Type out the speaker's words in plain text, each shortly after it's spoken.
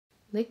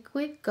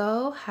Liquid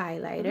Gold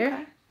Highlighter.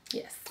 Okay.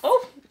 Yes.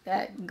 Oh,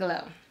 that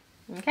glow.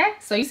 Okay,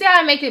 so you see how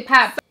I make it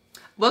pop.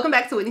 welcome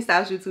back to Whitney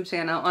Styles YouTube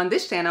channel. On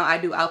this channel, I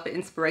do outfit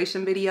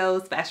inspiration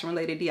videos, fashion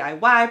related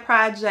DIY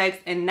projects,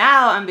 and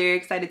now I'm very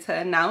excited to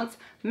announce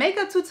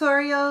makeup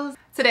tutorials.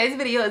 Today's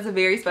video is a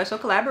very special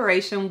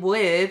collaboration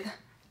with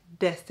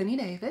Destiney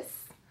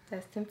Davis.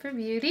 Destined For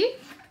Beauty.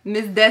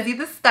 Miss Desi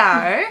the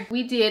Star.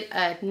 We did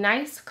a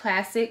nice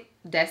classic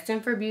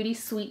Destined For Beauty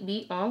sweet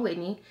beat on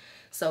Whitney.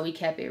 So we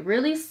kept it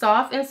really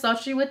soft and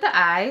sultry with the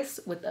eyes,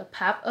 with a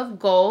pop of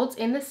gold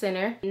in the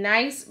center.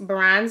 Nice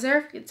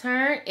bronzer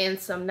turn and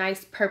some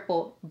nice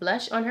purple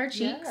blush on her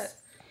cheeks.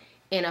 Yes.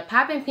 And a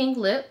popping pink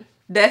lip.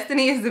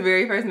 Destiney is the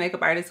very first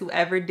makeup artist who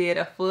ever did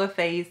a full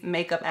face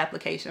makeup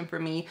application for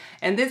me.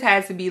 And this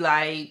had to be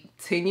like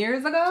 10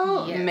 years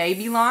ago, yes.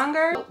 Maybe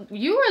longer.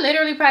 You were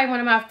literally probably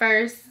one of my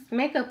first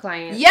makeup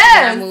clients.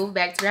 Yes. When I moved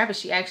back to Rapid.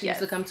 She actually yes.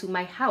 used to come to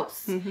my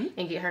house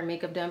and get her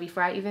makeup done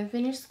before I even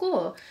finished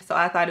school. So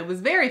I thought it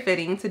was very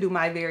fitting to do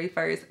my very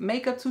first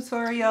makeup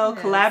tutorial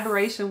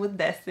collaboration with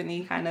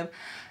Destiney, kind of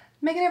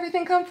making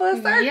everything come full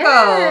circle.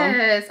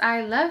 Yes,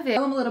 I love it.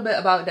 Tell them a little bit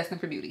about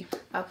Destined For Beauty.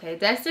 Okay,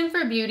 Destined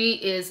For Beauty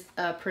is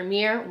a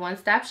premier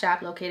one-stop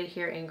shop located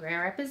here in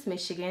Grand Rapids,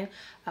 Michigan.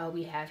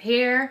 We have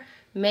hair,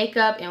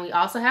 makeup, and we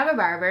also have a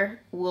barber.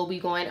 We'll be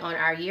going on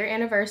our year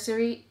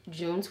anniversary,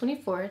 June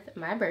 24th,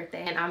 my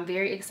birthday. And I'm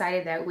very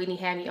excited that Whitney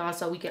had me on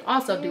so we can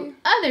also do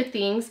other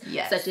things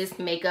such as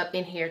makeup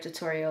and hair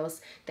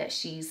tutorials that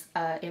she's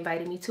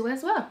invited me to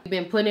as well. We've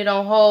been putting it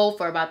on hold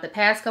for about the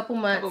past couple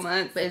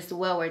months, but it's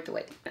well worth the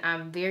wait.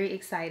 I'm very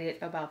excited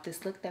about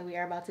this look that we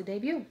are about to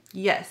debut.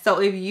 Yes,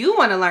 so if you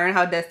want to learn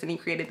how Destiney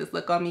created this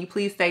look on me,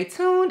 please stay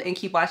tuned and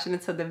keep watching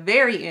until the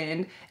very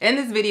end. In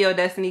this video,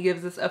 Destiney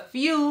gives us a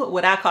few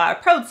what I call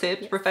pro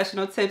tips,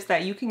 professional tips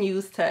that you can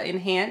use to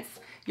enhance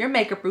your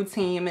makeup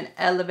routine and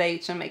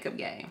elevate your makeup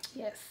game.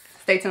 Yes.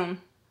 Stay tuned.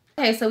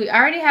 Okay, so we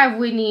already have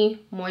Whitney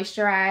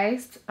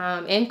moisturized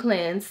and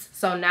cleansed.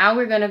 So now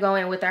we're going to go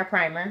in with our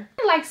primer.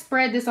 I like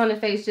spread this on the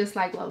face just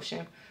like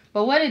lotion.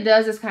 But what it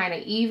does is kind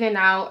of even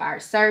out our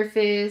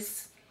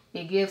surface.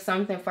 It gives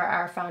something for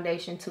our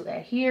foundation to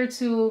adhere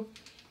to.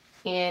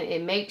 And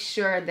it makes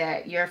sure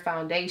that your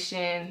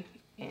foundation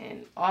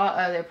and all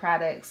other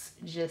products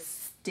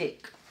just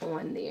stick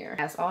on there.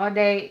 That's all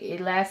day.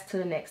 It lasts to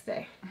the next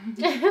day.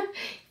 If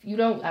you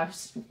don't, I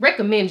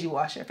recommend you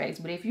wash your face,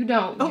 but if you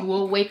don't, you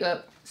will wake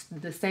up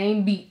the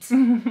same beat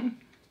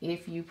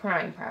if you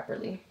prime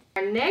properly.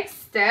 Our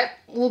next step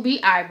will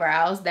be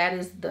eyebrows. That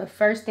is the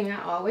first thing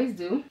I always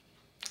do.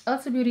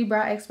 Ulta Beauty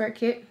Brow Expert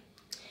Kit.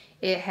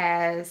 It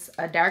has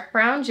a dark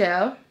brown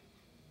gel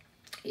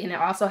and it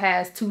also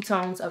has 2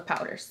 tones of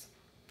powders.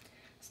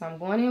 So I'm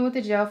going in with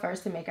the gel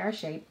first to make our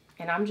shape.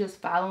 And I'm just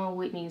following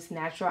Whitney's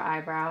natural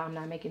eyebrow. I'm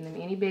not making them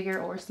any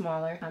bigger or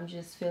smaller. I'm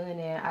just filling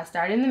in. I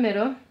start in the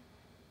middle.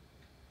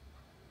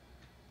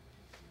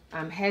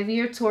 I'm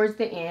heavier towards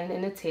the end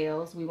in the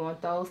tails. We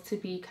want those to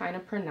be kind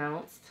of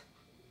pronounced.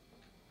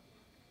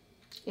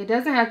 It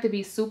doesn't have to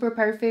be super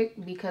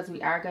perfect because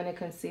we are going to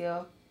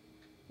conceal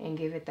and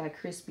give it that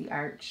crispy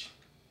arch.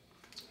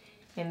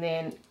 And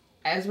then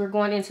as we're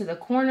going into the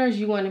corners,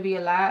 you want to be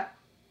a lot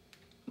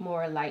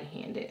more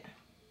light-handed.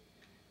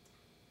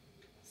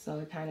 So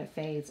it kind of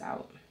fades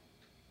out.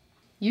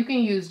 You can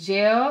use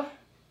gel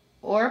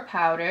or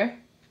powder.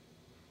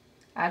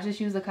 I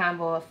just use a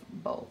combo of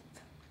both.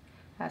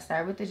 I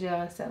start with the gel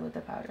and set with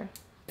the powder.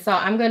 So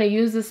I'm going to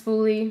use the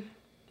spoolie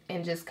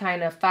and just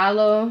kind of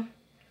follow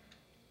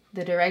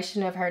the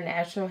direction of her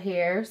natural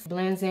hairs.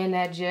 Blends in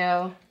that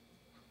gel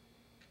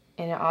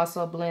and it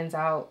also blends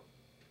out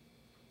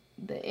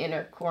the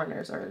inner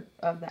corners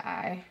of the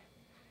eye.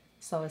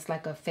 So it's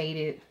like a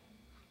faded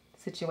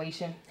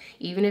situation.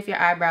 Even if your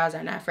eyebrows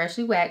are not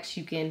freshly waxed,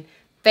 you can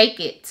fake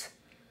it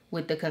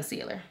with the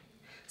concealer.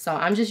 So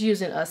I'm just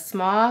using a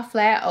small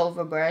flat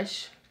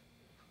overbrush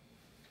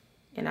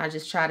and I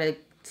just try to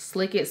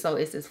slick it so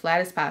it's as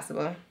flat as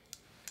possible.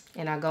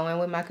 And I go in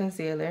with my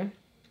concealer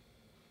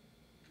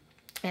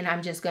and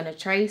I'm just going to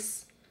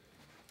trace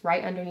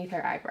right underneath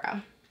her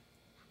eyebrow.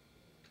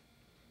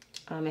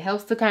 It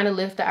helps to kind of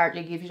lift the arch.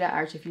 It gives you that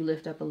arch. If you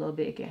lift up a little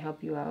bit, it can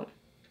help you out.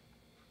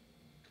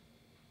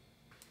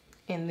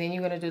 And then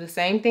you're going to do the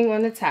same thing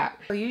on the top.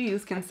 So you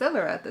use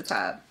concealer at the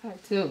top. I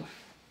do.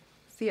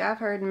 See, I've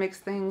heard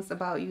mixed things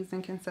about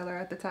using concealer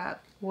at the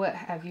top. What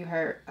have you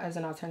heard as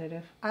an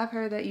alternative? I've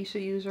heard that you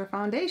should use your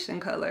foundation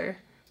color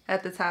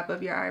at the top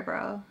of your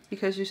eyebrow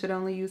because you should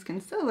only use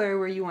concealer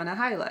where you want to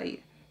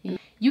highlight.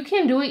 You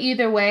can do it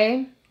either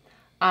way.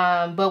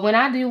 But when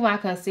I do my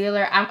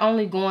concealer, I'm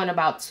only going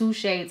about 2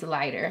 shades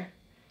lighter.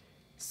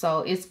 So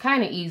it's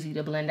kind of easy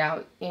to blend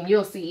out. And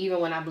you'll see even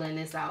when I blend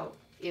this out,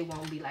 it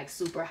won't be like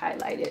super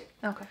highlighted.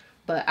 Okay.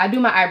 But I do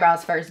my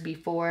eyebrows first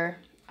before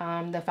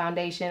the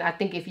foundation. I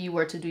think if you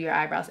were to do your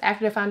eyebrows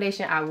after the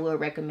foundation, I would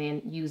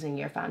recommend using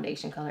your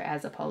foundation color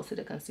as opposed to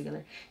the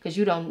concealer, because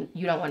you don't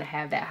want to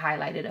have that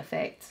highlighted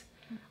effect.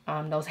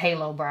 Those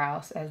halo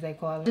brows, as they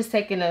call them. Just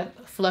taking a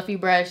fluffy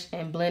brush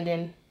and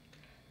blending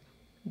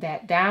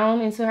that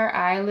down into her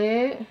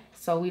eyelid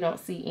so we don't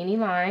see any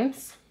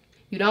lines.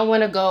 You don't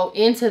want to go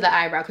into the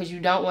eyebrow because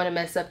you don't want to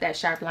mess up that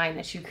sharp line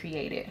that you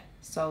created.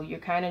 So you're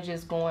kind of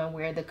just going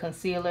where the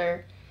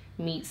concealer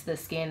meets the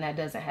skin that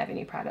doesn't have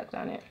any product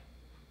on it.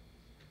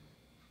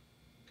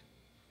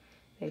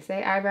 They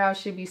say eyebrows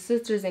should be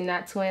sisters and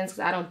not twins, because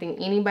I don't think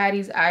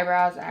anybody's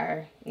eyebrows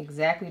are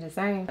exactly the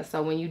same.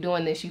 So when you're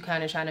doing this, you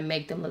kind of trying to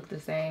make them look the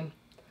same,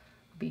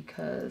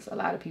 because a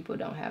lot of people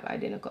don't have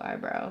identical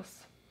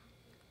eyebrows.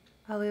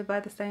 I live by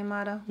the same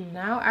motto.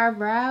 Now our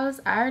brows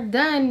are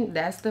done.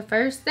 That's the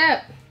first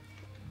step.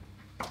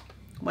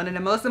 One of the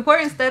most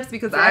important steps,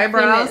 because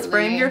eyebrows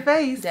frame your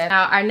face.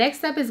 Now our next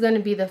step is going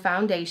to be the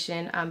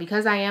foundation.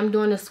 Because I am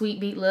doing a sweet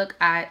beat look,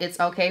 it's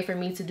okay for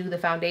me to do the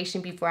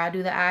foundation before I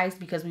do the eyes,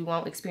 because we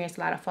won't experience a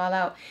lot of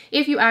fallout.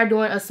 If you are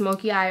doing a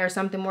smoky eye or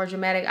something more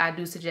dramatic, I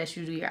do suggest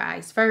you do your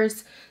eyes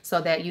first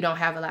so that you don't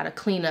have a lot of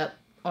cleanup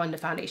on the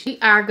foundation. We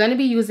are going to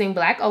be using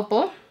Black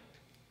Opal.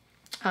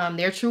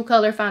 Their True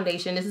Color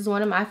foundation. This is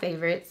one of my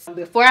favorites.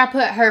 Before I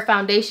put her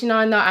foundation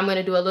on though, I'm going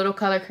to do a little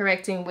color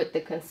correcting with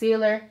the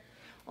concealer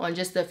on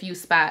just a few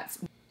spots.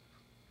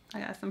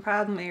 I got some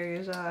problem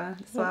areas, y'all.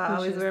 That's why I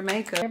always wear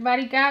makeup.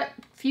 Everybody got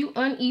a few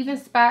uneven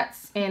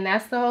spots, and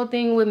that's the whole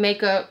thing with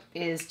makeup,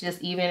 is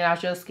just evening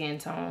out your skin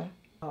tone.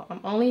 So I'm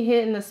only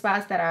hitting the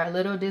spots that are a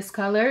little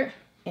discolored,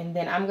 and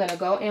then I'm going to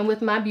go in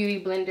with my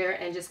beauty blender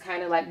and just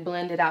kind of like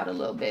blend it out a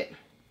little bit.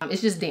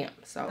 It's just damp,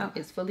 so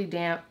it's fully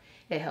damp.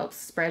 It helps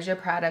spread your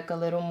product a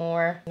little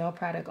more. No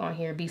product on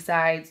here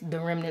besides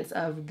the remnants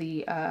of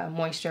the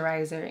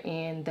moisturizer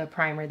and the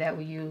primer that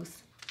we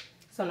use.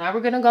 So now we're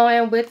going to go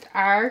in with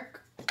our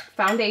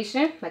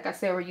foundation. Like I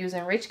said, we're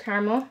using Rich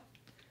Caramel,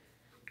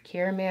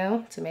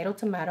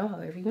 Tomato,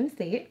 however you want to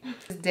say it.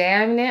 Just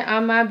dabbing it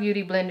on my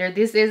beauty blender.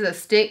 This is a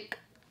stick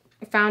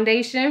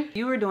foundation.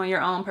 You were doing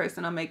your own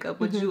personal makeup.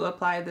 Would you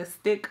apply the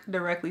stick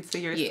directly to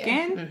your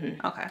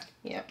skin? Okay.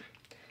 Yep.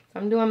 So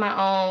I'm doing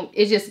my own.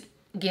 It just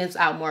gives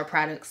out more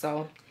product,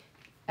 so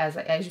as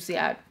you see,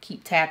 I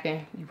keep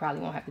tapping. You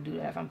probably won't have to do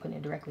that if I'm putting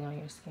it directly on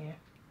your skin.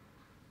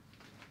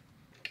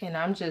 And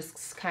I'm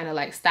just kind of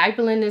like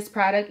stipling this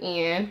product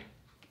in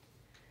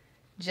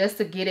just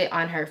to get it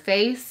on her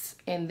face,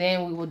 and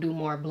then we will do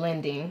more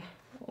blending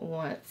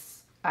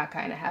once I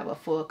kind of have a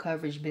full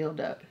coverage build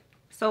up.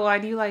 So why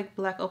do you like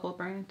Black Opal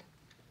brand?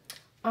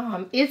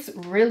 It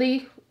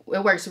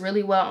works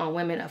really well on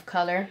women of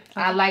color.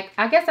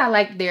 I guess I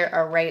like their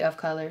array of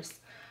colors.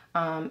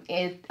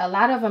 A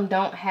lot of them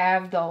don't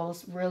have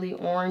those really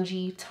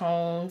orangey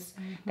tones.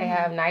 They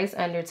have nice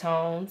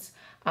undertones.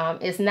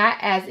 It's not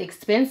as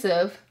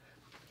expensive,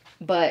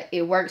 but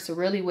it works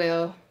really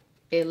well.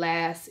 It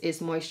lasts, it's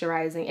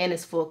moisturizing, and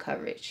it's full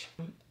coverage.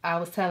 I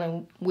was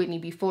telling Whitney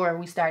before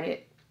we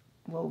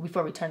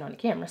turned on the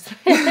cameras,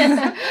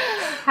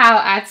 how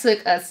I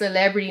took a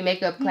celebrity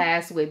makeup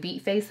class with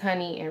Beat Face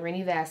Honey and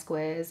Rennie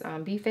Vasquez.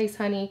 Beat Face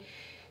Honey,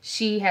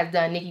 she has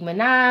done Nicki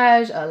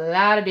Minaj, a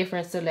lot of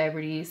different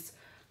celebrities.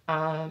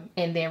 And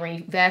then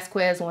Rennie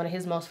Vasquez, one of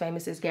his most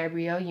famous is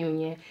Gabrielle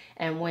Union.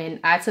 And when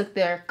I took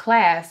their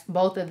class,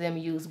 both of them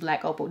used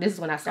Black Opal. This is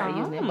when I started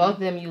using it. Both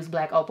of them use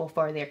Black Opal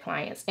for their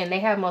clients. And they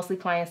have mostly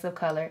clients of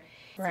color.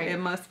 Right. It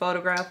must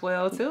photograph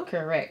well too.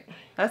 Correct.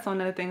 That's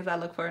one of the things I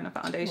look for in a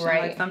foundation,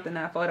 right. Like something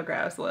that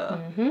photographs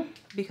well.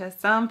 Because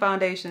some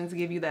foundations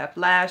give you that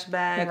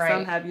flashback. Right.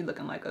 Some have you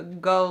looking like a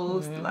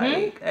ghost.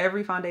 Like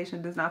every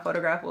foundation does not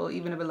photograph well,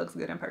 even if it looks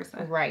good in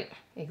person. Right.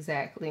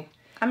 Exactly.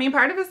 I mean,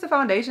 part of it's the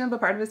foundation, but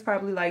part of it's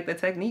probably like the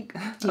technique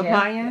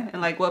applying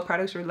and like what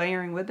products you're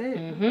layering with it.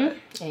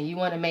 And you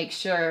want to make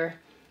sure,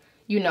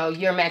 you know,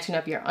 you're matching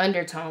up your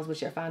undertones with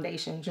your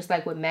foundation. Just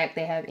like with MAC,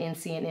 they have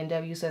NC and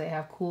NW, so they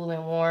have cool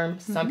and warm.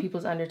 Some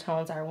people's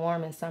undertones are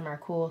warm and some are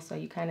cool, so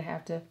you kind of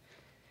have to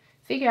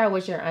figure out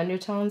what your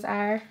undertones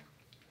are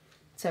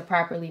to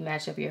properly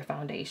match up your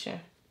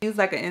foundation. Use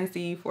like an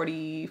NC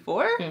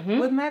 44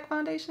 with MAC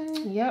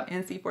foundation. Yep.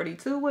 NC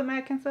 42 with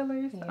MAC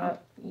concealers.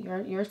 Yep.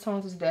 Your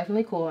tones is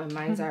definitely cool, and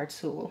mine's are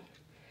too.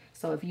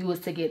 So if you was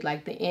to get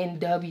like the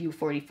NW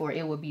 44,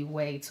 it would be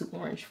way too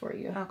orange for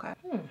you. Okay.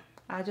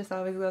 I just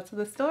always go to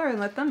the store and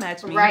let them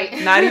match me.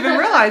 Right. Not even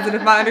realizing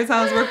if my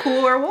undertones were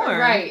cool or warm.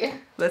 Right.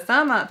 But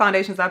some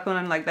foundations I put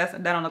on, like,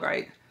 that don't look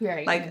right.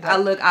 Right. Like, I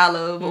look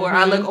olive or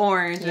I look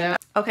orange. Yeah.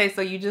 Okay,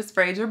 so you just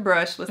sprayed your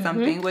brush with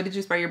something. What did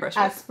you spray your brush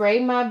with? I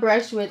sprayed my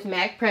brush with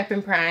MAC Prep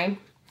and Prime.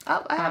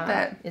 Oh, I have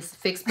that. It's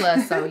Fix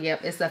Plus, so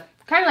yep. It's a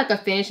kind of like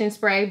a finishing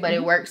spray, but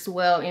it works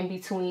well in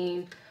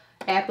between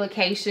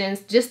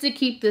applications just to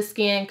keep the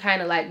skin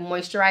kind of like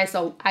moisturized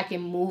so I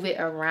can move it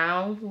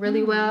around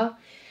really well.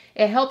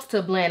 It helps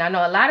to blend. I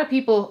know a lot of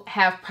people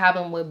have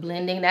problem with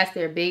blending. That's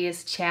their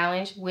biggest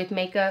challenge with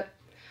makeup.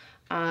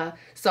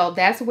 So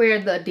that's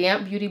where the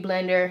damp beauty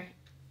blender,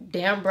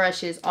 damp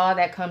brushes, all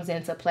that comes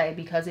into play,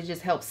 because it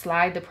just helps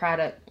slide the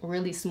product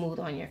really smooth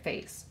on your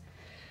face.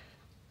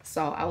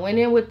 So I went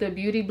in with the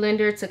beauty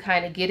blender to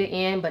kind of get it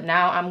in, but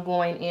now I'm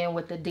going in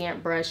with the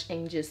damp brush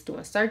and just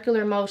doing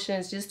circular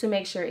motions just to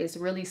make sure it's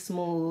really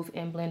smooth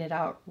and blend it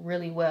out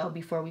really well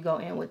before we go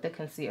in with the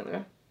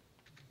concealer.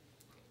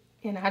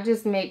 And I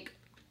just make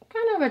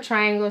kind of a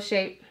triangle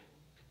shape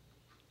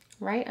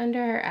right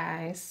under her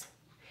eyes.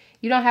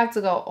 You don't have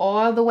to go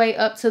all the way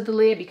up to the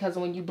lid because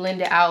when you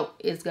blend it out,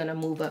 it's gonna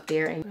move up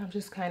there. And I'm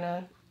just kind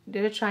of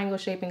did a triangle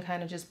shape and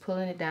kind of just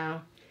pulling it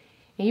down.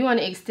 And you want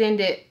to extend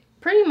it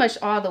pretty much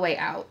all the way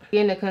out.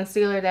 Again, the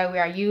concealer that we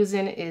are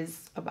using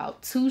is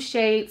about 2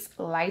 shades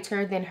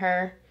lighter than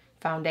her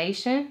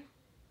foundation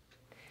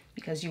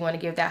because you want to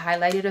give that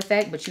highlighted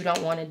effect, but you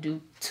don't want to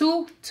do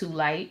too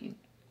light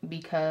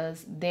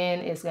because then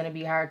it's going to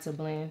be hard to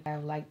blend. I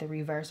have like the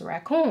reverse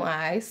raccoon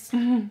eyes.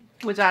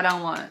 Which I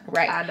don't want.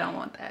 Right. I don't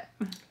want that.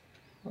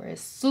 Where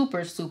it's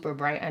super, super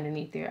bright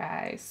underneath your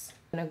eyes.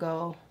 I'm going to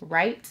go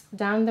right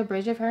down the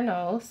bridge of her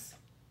nose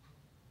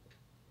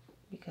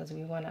because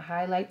we want to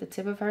highlight the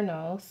tip of her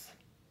nose.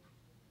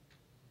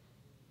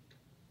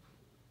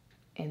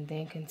 And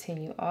then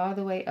continue all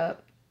the way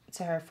up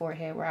to her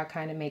forehead where I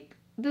kind of make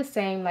the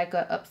same like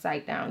a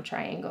upside down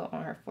triangle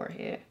on her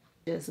forehead.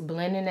 Just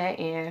blending that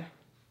in.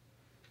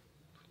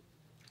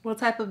 What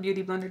type of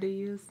beauty blender do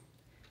you use?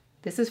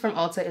 This is from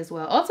Ulta as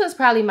well. Ulta is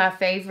probably my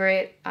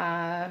favorite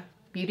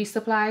beauty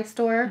supply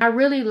store. I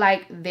really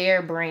like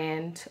their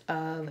brand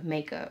of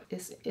makeup.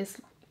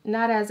 It's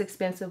not as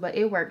expensive, but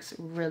it works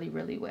really,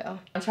 really well.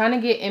 I'm trying to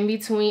get in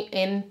between,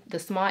 in the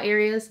small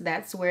areas.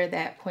 That's where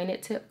that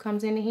pointed tip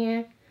comes in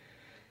here.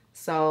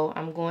 So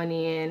I'm going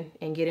in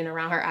and getting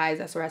around her eyes.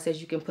 That's where I said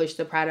you can push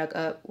the product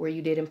up where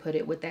you didn't put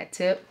it with that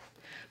tip.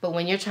 But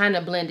when you're trying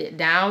to blend it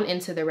down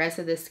into the rest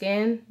of the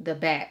skin, the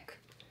back,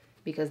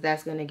 because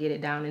that's going to get it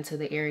down into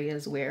the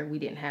areas where we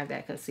didn't have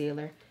that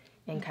concealer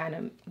and kind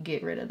of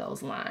get rid of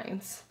those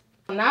lines.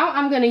 Now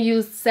I'm going to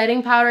use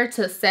setting powder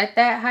to set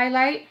that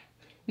highlight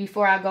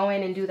before I go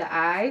in and do the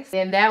eyes.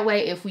 And that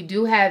way, if we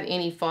do have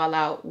any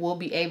fallout, we'll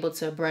be able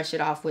to brush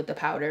it off with the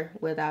powder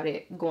without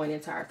it going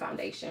into our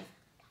foundation.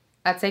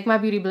 I take my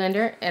beauty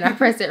blender and I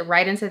press it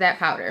right into that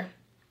powder.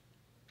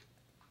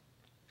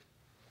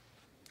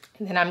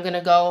 And then I'm going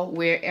to go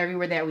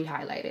everywhere that we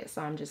highlighted.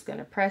 So I'm just going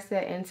to press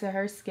that into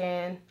her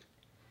skin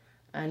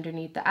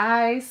underneath the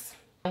eyes.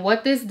 And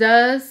what this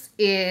does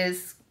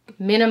is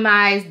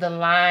minimize the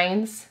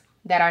lines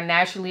that are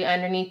naturally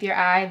underneath your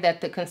eye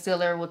that the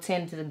concealer will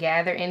tend to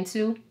gather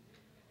into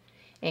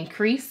and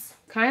crease.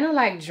 Kind of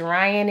like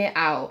drying it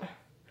out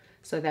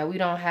so that we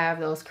don't have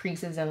those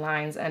creases and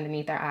lines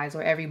underneath our eyes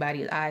where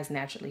everybody's eyes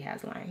naturally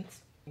has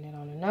lines. Put it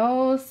on the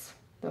nose,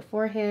 the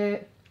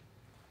forehead,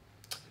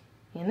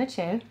 and the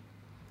chin.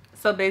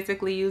 So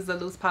basically use the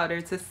loose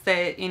powder to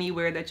set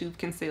anywhere that you've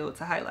concealed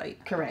to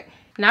highlight. Correct.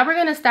 Now we're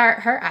going to start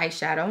her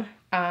eyeshadow.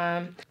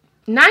 9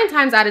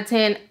 times out of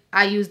 10,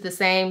 I use the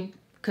same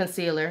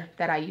concealer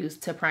that I use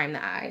to prime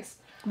the eyes.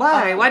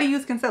 Why? Why do you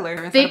use concealer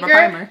instead of a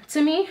primer?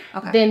 To me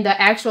than the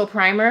actual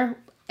primer.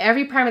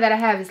 Every primer that I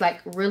have is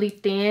like really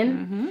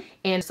thin,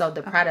 and so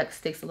the product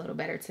sticks a little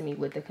better to me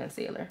with the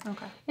concealer.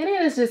 Okay. And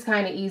then it's just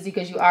kind of easy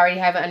because you already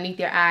have it underneath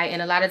your eye,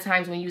 and a lot of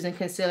times when using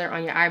concealer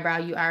on your eyebrow,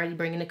 you already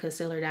bringing the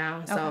concealer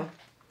down.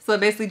 So it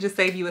basically just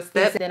save you a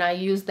step. Then I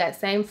use that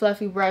same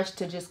fluffy brush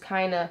to just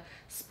kind of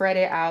spread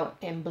it out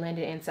and blend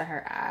it into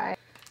her eye.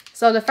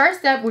 So the first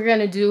step we're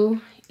gonna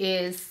do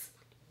is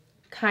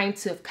kind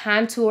of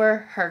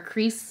contour her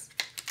crease.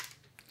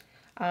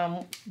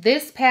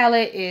 This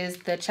palette is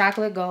the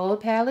Chocolate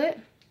Gold palette.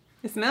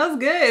 It smells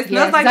good. It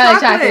smells like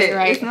chocolate.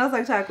 Right? It smells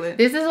like chocolate.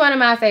 This is one of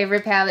my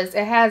favorite palettes.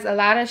 It has a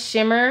lot of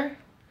shimmer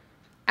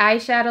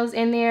eyeshadows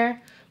in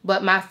there,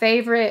 but my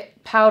favorite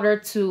powder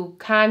to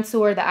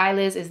contour the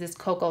eyelids is this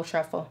Cocoa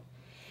Truffle.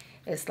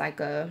 It's like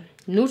a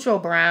neutral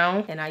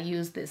brown, and I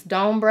use this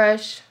dome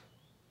brush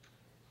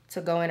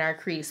to go in our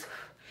crease.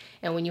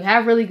 And when you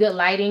have really good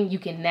lighting, you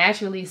can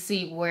naturally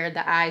see where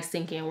the eyes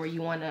sink in, where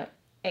you want to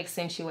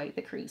accentuate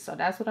the crease. So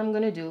that's what I'm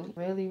gonna do.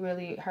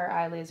 Really, her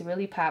eyelids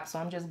really pop, so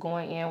I'm just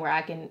going in where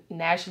I can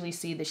naturally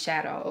see the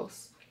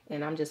shadows,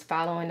 and I'm just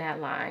following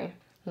that line.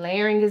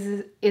 Layering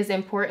is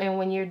important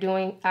when you're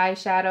doing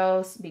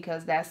eyeshadows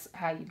because that's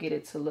how you get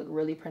it to look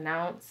really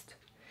pronounced.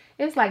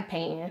 It's like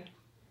painting.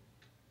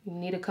 You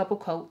need a couple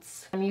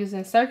coats. I'm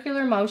using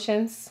circular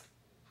motions.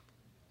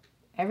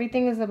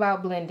 Everything is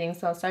about blending,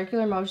 so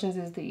circular motions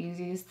is the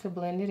easiest to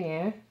blend it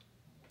in.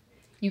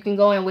 You can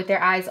go in with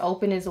their eyes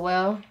open as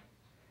well,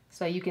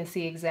 so you can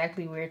see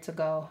exactly where to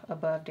go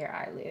above their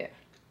eyelid.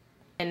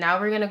 And now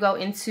we're gonna go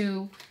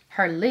into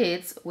her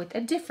lids with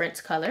a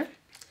different color.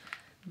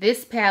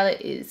 This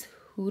palette is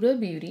Ulta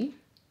Beauty.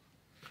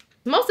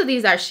 Most of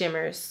these are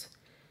shimmers,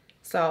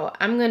 so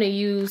I'm gonna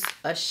use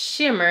a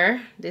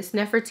shimmer. This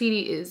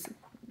Nefertiti is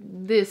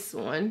this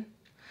one.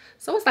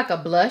 So it's like a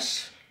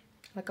blush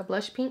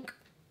pink.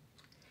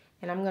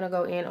 And I'm gonna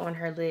go in on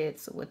her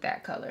lids with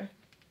that color.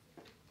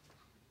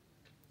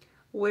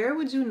 Where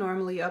would you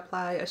normally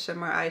apply a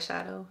shimmer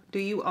eyeshadow? Do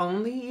you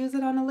only use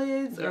it on the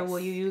lids? Yes. Or will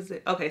you use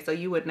it? Okay, so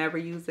you would never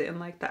use it in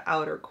like the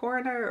outer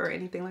corner or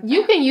anything like that?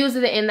 You can use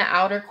it in the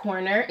outer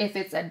corner if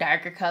it's a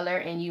darker color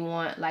and you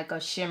want like a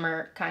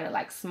shimmer kind of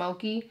like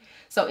smoky.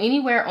 So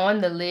anywhere on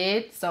the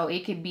lid, so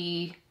it could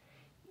be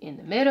in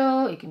the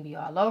middle, it can be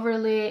all over the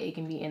lid, it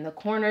can be in the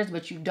corners,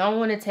 but you don't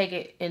want to take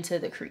it into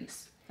the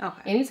crease.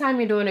 Okay. Anytime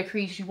you're doing a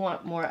crease, you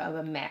want more of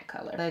a matte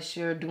color, unless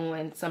you're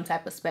doing some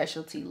type of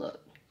specialty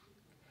look.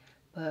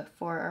 But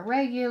for a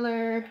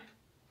regular,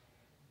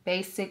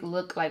 basic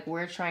look like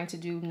we're trying to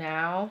do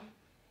now,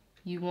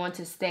 you want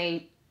to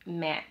stay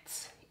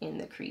matte in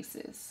the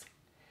creases,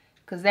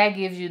 because that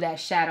gives you that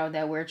shadow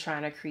that we're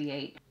trying to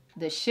create.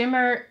 The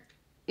shimmer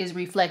is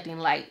reflecting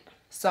light,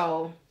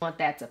 so we want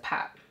that to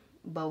pop,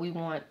 but we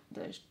want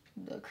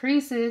the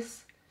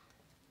creases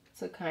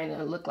to kind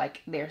of look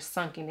like they're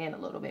sunken in a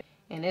little bit.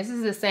 And this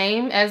is the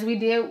same as we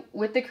did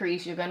with the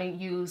crease. You're going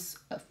to use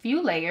a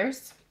few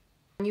layers.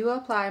 When you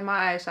apply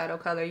my eyeshadow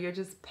color, you're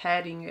just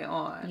patting it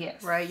on.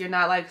 Yes. Right? You're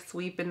not like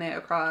sweeping it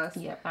across.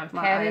 Yep, I'm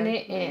patting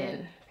it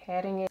in.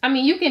 Patting it. I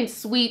mean, you can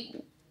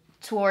sweep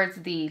towards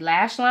the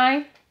lash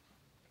line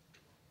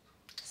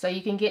so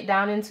you can get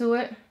down into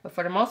it. But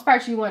for the most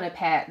part, you want to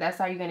pat. That's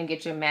how you're going to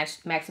get your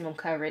maximum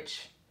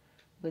coverage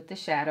with the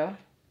shadow.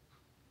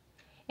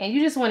 And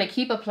you just want to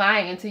keep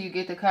applying until you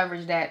get the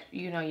coverage that,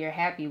 you know, you're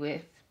happy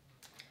with.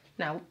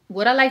 Now,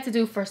 what I like to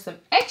do for some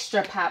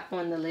extra pop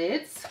on the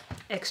lids.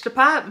 Extra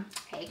pop.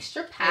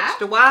 Extra pop.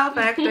 Extra wow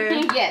factor.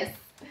 Yes.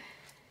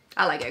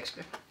 I like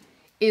extra.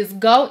 Is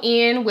go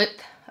in with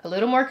a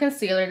little more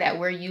concealer that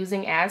we're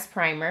using as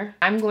primer.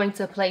 I'm going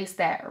to place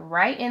that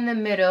right in the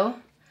middle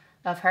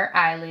of her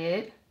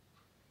eyelid.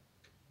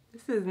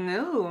 This is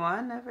new.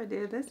 I never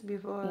did this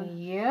before.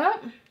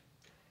 Yep.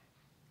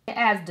 It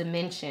adds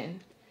dimension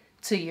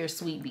to your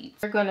sweet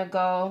beats. We're going to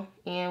go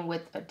in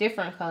with a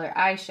different color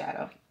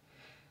eyeshadow.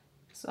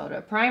 So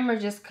the primer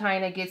just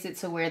kind of gets it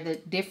to where the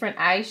different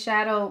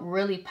eyeshadow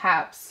really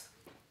pops.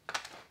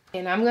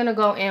 And I'm going to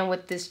go in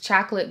with this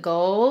chocolate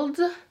gold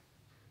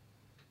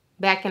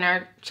back in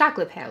our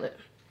chocolate palette.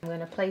 I'm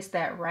going to place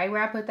that right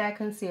where I put that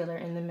concealer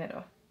in the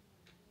middle.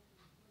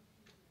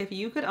 If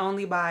you could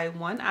only buy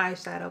one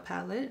eyeshadow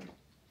palette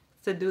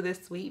to do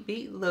this sweet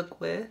beat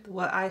look with,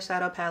 what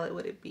eyeshadow palette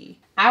would it be?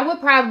 I would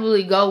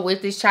probably go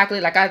with this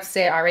chocolate. Like I've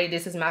said already,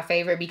 this is my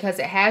favorite because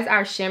it has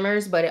our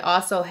shimmers, but it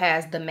also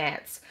has the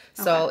mattes.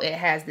 So it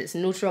has this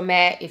neutral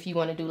matte if you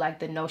want to do like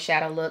the no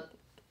shadow look.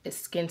 It's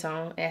skin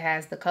tone. It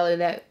has the color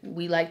that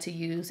we like to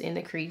use in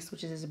the crease,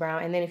 which is this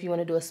brown. And then if you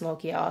want to do a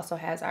smoky, it also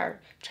has our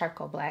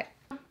charcoal black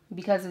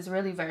because it's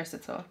really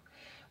versatile.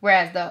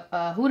 Whereas the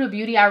Ulta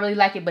Beauty, I really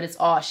like it, but it's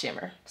all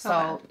shimmer.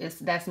 So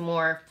that's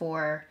more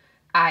for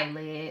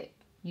eyelid.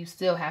 You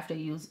still have to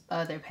use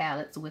other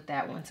palettes with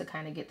that one to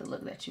kind of get the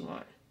look that you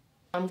want.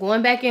 I'm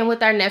going back in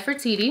with our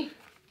Nefertiti,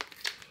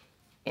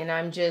 and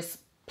I'm just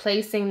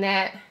placing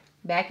that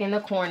back in the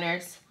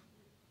corners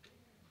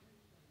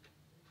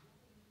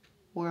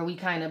where we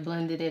kind of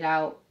blended it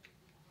out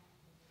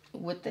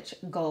with the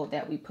gold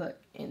that we put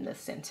in the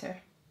center.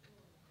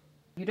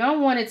 You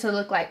don't want it to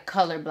look like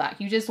color block.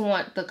 You just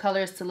want the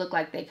colors to look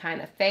like they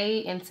kind of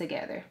fade in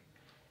together.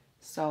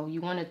 So you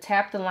want to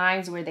tap the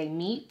lines where they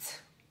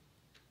meet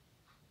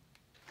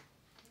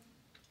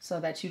so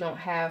that you don't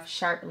have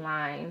sharp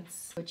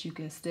lines, but you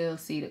can still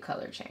see the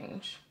color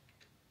change.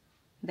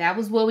 That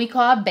was what we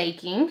call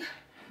baking.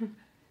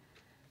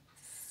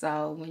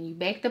 So when you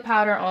bake the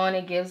powder on,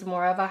 it gives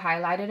more of a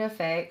highlighted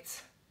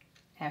effect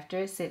after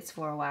it sits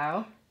for a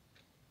while.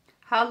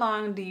 How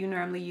long do you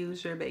normally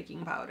use your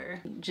baking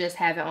powder? Just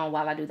have it on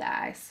while I do the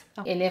eyes.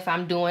 Okay. And if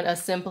I'm doing a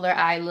simpler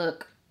eye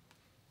look,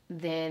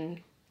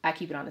 then I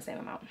keep it on the same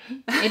amount.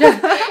 It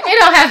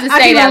don't have to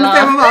stay that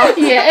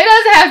long. Yeah, it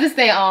doesn't have to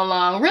stay on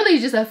long. Really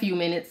just a few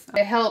minutes.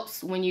 It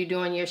helps when you're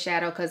doing your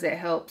shadow because it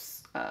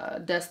helps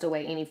dust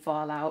away any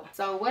fallout.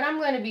 So what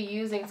I'm going to be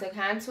using to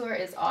contour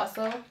is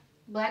also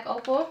Black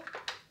Opal.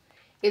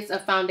 It's a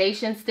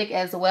foundation stick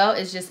as well.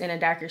 It's just in a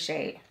darker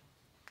shade.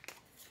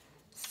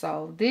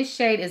 So this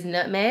shade is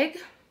Nutmeg.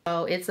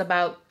 So it's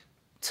about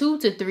 2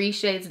 to 3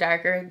 shades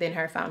darker than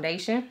her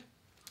foundation.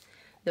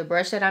 The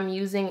brush that I'm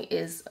using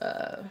is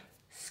a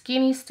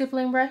skinny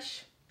stippling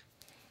brush.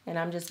 And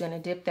I'm just going to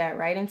dip that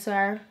right into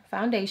our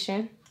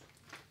foundation.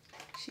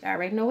 She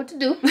already know what to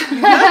do.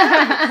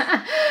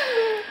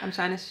 I'm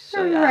trying to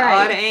show you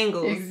all the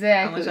angles. Exactly.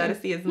 I'm going to try to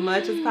see as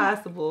much as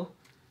possible.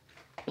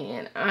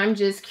 And I'm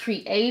just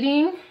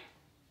creating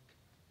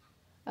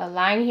a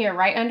line here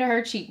right under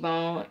her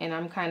cheekbone, and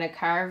I'm kind of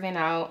carving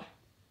out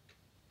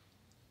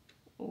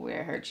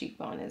where her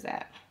cheekbone is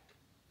at.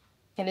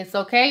 And it's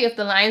okay if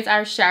the lines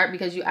are sharp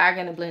because you are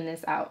going to blend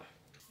this out.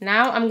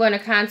 Now I'm going to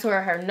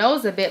contour her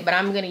nose a bit, but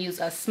I'm going to use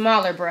a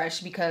smaller brush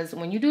because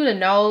when you do the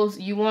nose,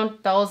 you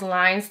want those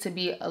lines to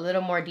be a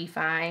little more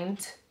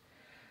defined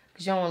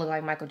because you don't want to look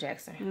like Michael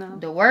Jackson. No.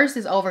 The worst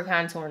is over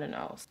contouring the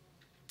nose.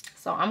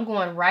 So I'm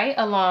going right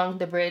along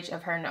the bridge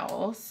of her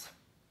nose.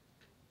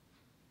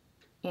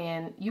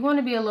 And you want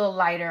to be a little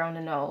lighter on the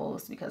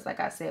nose because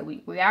like I said,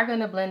 we are going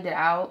to blend it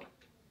out,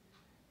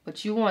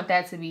 but you want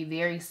that to be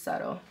very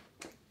subtle.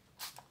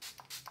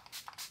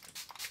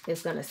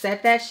 It's going to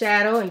set that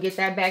shadow and get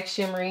that back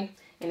shimmery,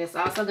 and it's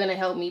also going to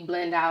help me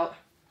blend out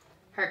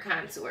her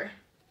contour.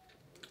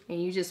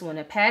 And you just want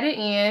to pat it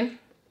in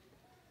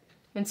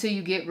until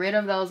you get rid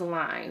of those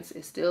lines.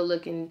 It's still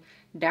looking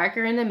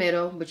darker in the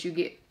middle, but you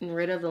get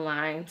rid of the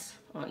lines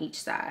on each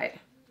side.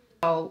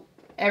 So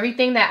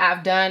everything that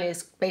I've done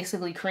is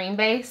basically cream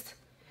based,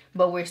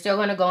 but we're still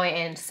going to go in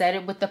and set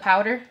it with the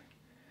powder.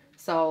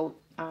 So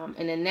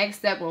in the next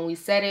step, when we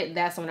set it,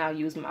 that's when I'll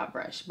use my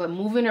brush. But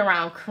moving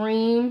around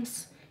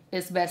creams,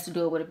 it's best to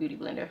do it with a beauty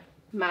blender.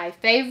 My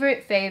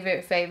favorite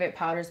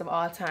powders of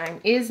all time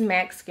is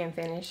MAC Skin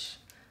Finish.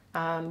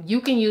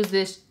 You can use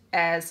this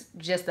as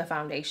just a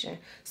foundation.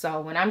 So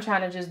when I'm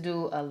trying to just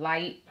do a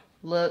light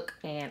look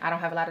and I don't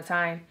have a lot of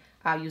time,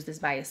 I'll use this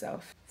by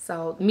itself.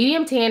 So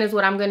medium tan is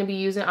what I'm going to be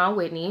using on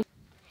Whitney.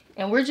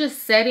 And we're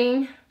just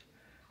setting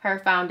her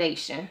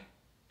foundation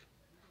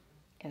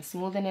and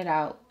smoothing it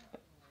out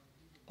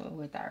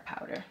with our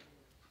powder.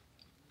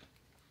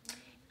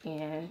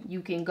 And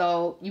you can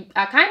go,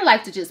 I kind of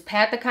like to just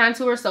pat the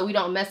contour so we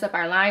don't mess up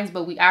our lines,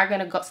 but we are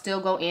going to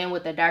still go in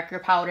with a darker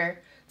powder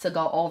to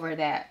go over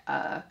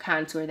that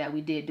contour that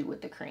we did do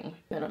with the cream.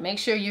 You know, make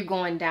sure you're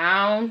going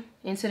down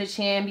into the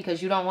chin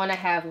because you don't want to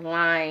have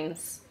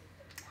lines.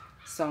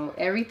 So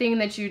everything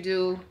that you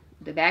do,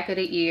 the back of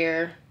the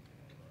ear,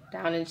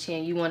 down in the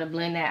chin, you want to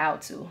blend that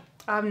out too.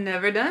 I've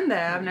never done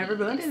that. I've never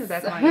blended the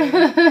back of my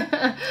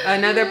ear.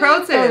 Another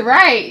pro tip.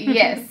 Right,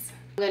 yes.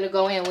 I'm going to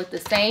go in with the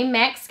same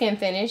MAC Skin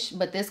Finish,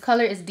 but this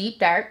color is deep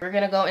dark. We're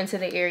going to go into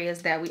the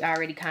areas that we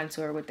already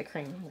contoured with the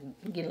cream.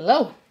 Getting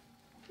low.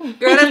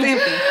 Girl, that's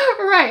empty.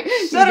 Right.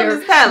 Shut up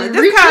this palette.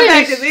 This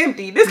contact is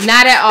empty.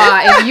 Not at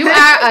all. If you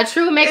are a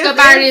true makeup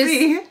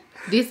artist,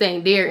 this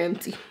ain't there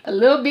empty. A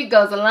little bit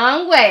goes a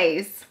long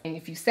ways. And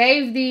if you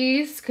save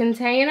these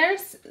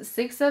containers,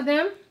 6 of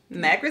them,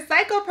 MAC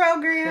Recycle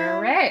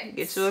program. Correct.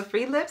 Get you a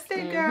free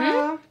lipstick,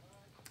 girl.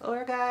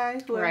 Or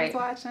guys, whoever's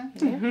watching.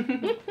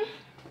 Yeah.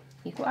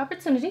 Equal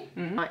opportunity.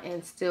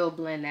 And still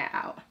blend that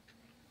out.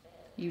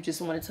 You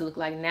just want it to look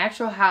like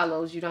natural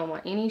hollows. You don't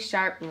want any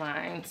sharp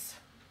lines.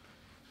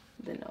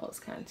 The nose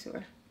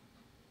contour.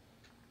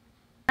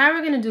 Now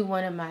we're going to do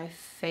one of my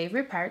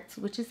favorite parts,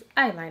 which is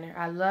eyeliner.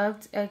 I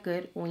loved a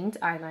good winged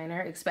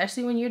eyeliner,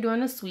 especially when you're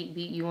doing a sweet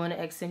beat. You want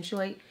to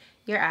accentuate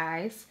your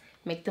eyes.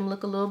 Make them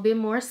look a little bit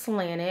more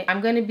slanted.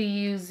 I'm going to be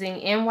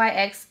using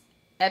NYX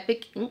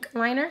Epic Ink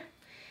Liner.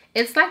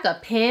 It's like a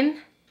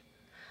pen.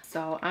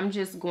 So I'm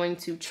just going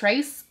to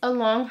trace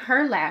along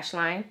her lash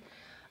line.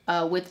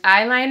 With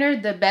eyeliner,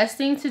 the best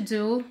thing to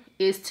do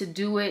is to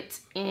do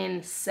it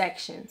in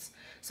sections.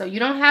 So you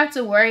don't have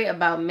to worry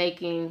about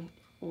making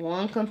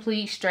one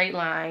complete straight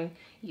line.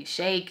 You're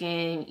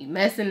shaking, you're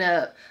messing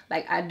up.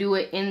 Like I do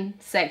it in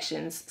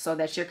sections so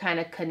that you're kind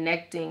of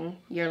connecting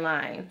your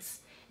lines.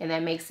 And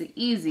that makes it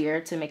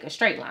easier to make a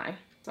straight line.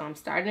 So I'm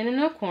starting in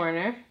the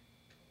corner.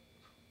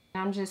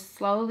 I'm just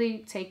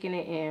slowly taking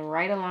it in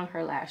right along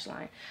her lash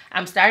line.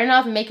 I'm starting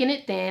off making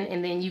it thin,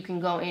 and then you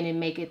can go in and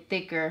make it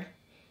thicker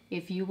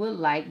if you would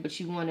like. But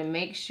you want to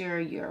make sure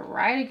you're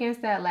right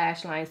against that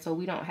lash line so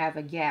we don't have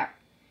a gap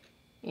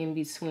in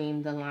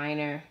between the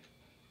liner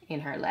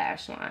and her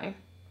lash line.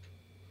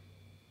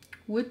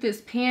 With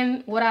this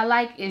pen, what I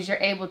like is you're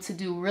able to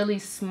do really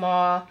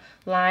small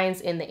lines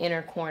in the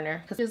inner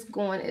corner. Just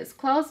going as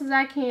close as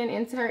I can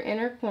into her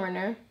inner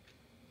corner.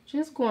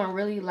 Just going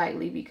really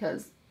lightly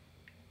because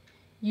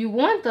you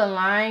want the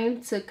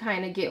line to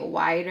kind of get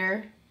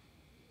wider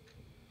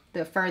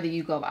the further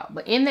you go out.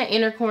 But in the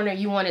inner corner,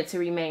 you want it to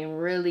remain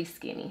really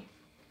skinny.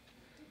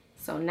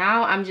 So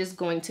now I'm just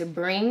going to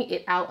bring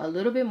it out a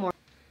little bit more.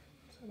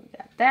 So we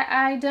got that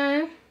eye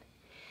done.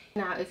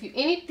 Now, if you're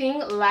anything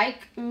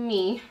like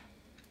me,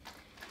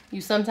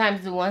 you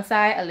sometimes do one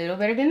side a little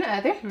better than the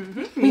other.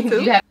 Me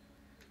too.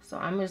 So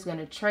I'm just going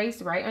to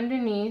trace right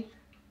underneath.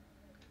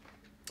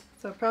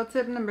 So pro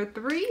tip number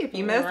 3, if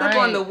you mess up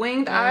on the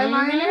winged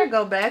eyeliner,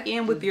 go back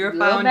in with your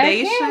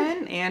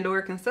foundation and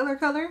or concealer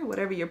color,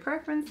 whatever your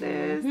preference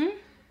is,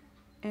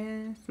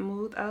 and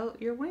smooth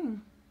out your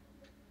wing.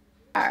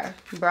 Our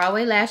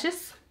Broadway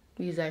lashes.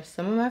 These are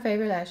some of my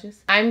favorite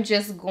lashes. I'm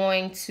just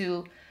going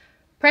to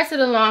press it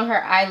along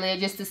her eyelid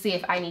just to see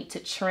if I need to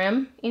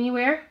trim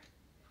anywhere.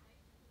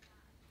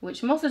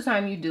 Which most of the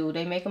time you do.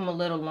 They make them a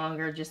little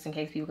longer just in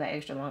case people got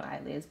extra long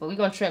eyelids. But we're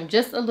going to trim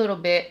just a little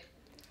bit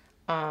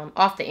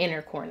off the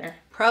inner corner.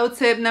 Pro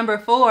tip number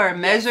 4,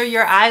 measure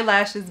your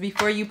eyelashes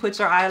before you put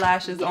your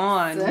eyelashes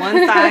on.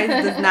 One size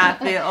does not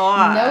fit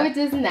all. No, it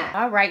does not.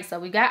 All right, so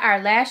we got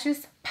our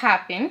lashes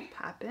popping.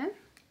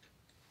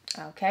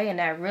 Okay, and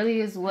that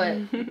really is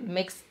what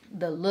makes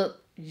the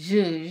look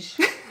zhuzh.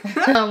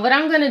 What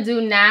I'm going to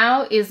do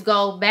now is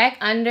go back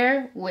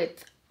under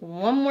with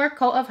one more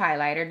coat of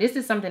highlighter. This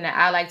is something that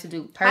I like to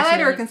do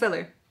personally. Highlighter or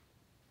concealer?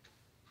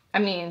 I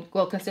mean,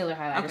 well, concealer,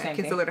 highlighter. Okay,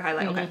 concealer to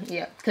highlight, okay.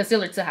 Yeah,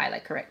 concealer to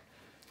highlight, correct.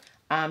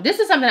 This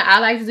is something that I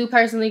like to do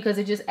personally because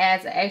it just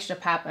adds an extra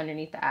pop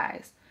underneath the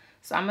eyes.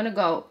 So I'm going to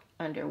go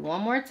under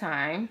one more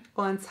time.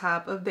 On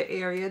top of the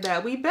area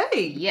that we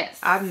baked. Yes.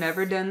 I've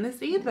never done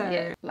this either.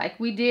 Yeah. Like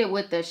we did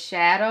with the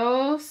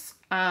shadows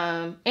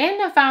and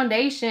the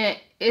foundation,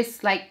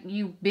 it's like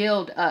you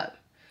build up.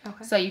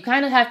 Okay. So you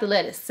kind of have to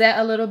let it set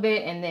a little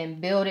bit and then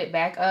build it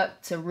back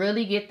up to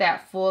really get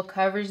that full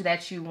coverage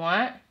that you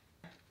want.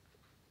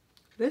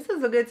 This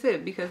is a good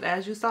tip because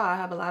as you saw, I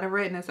have a lot of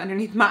redness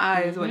underneath my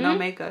eyes with no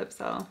makeup,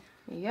 so.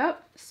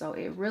 Yep. So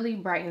it really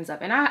brightens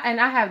up. And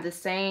I have the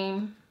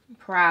same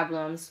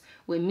problems.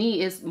 With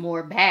me, it's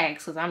more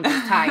bags because I'm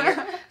just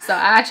tired. So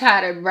I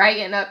try to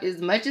brighten up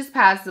as much as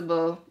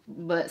possible,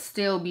 but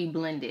still be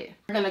blended.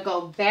 We're going to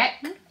go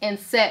back and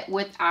set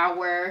with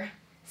our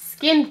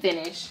skin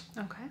finish.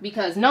 Okay.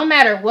 Because no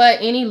matter what,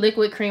 any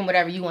liquid cream,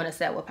 whatever, you want to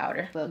set with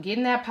powder. But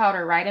getting that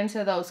powder right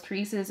into those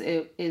creases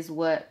is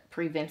what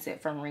prevents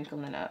it from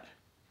wrinkling up.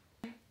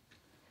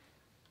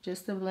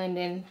 Just to blend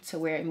in to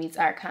where it meets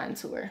our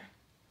contour.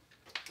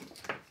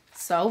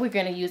 So we're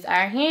going to use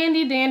our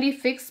handy dandy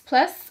Fix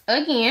Plus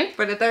again.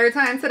 For the third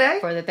time today?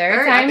 For the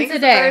third time today. It's the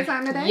third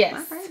time today?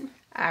 Yes.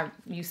 All right.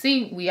 You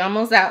see, we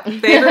almost out.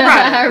 Favorite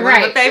product.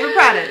 Right. My favorite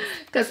product.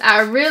 Because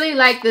I really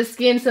like the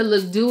skin to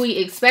look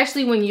dewy,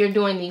 especially when you're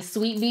doing these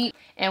sweet beats.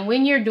 And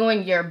when you're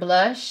doing your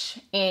blush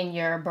and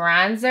your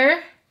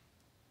bronzer,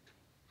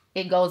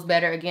 it goes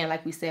better again,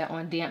 like we said,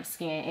 on damp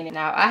skin. And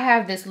now I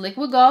have this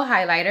Liquid Gold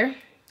highlighter.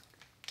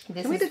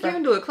 Can we just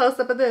even do a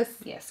close-up of this?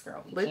 Yes,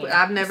 girl.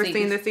 I've never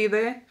seen this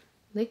either.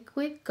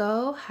 Liquid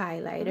Gold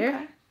highlighter.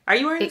 Okay. Are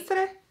you wearing this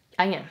today?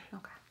 I am.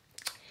 Okay.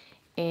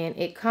 And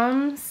it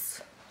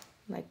comes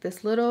like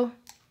this little.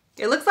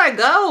 It looks like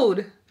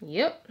gold.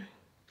 Yep.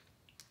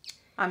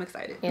 I'm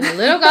excited. And a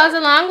little goes a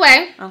long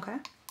way. Okay.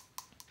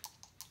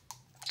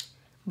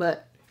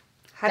 But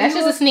that's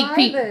just a sneak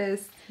peek.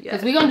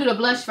 Because we're going to do the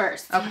blush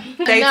first. Okay.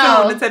 Stay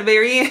tuned until the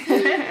very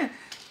end.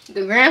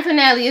 The grand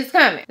finale is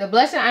coming. The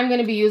blush that I'm going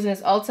to be using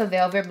is Ulta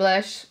Velvet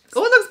Blush.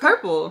 Oh, it looks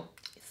purple.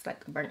 It's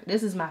like a burnt.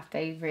 This is my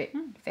favorite.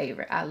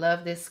 I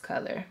love this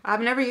color.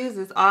 I've never used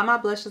this. All my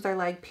blushes are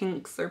like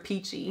pinks or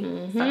peachy.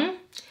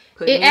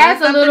 So it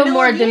adds a little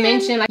more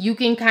dimension. Like you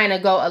can kind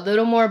of go a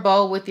little more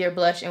bold with your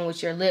blush and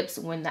with your lips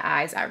when the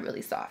eyes are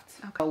really soft.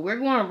 Okay. So we're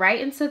going right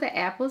into the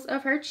apples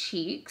of her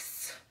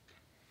cheeks.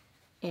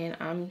 And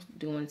I'm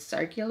doing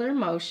circular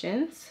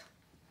motions.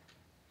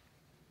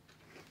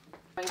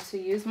 I'm going to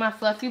use my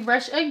fluffy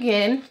brush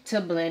again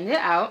to blend it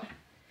out.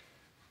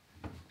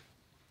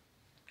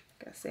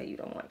 Like I said, you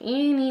don't want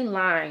any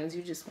lines.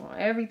 You just want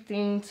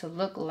everything to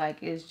look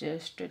like it's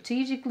just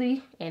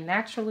strategically and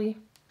naturally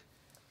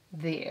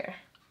there.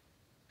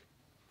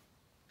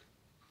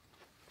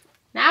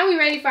 Now we're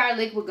ready for our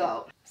Liquid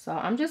Gold. So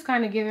I'm just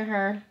kind of giving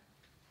her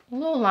a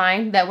little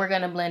line that we're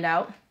going to blend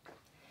out.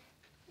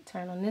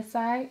 Turn on this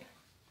side.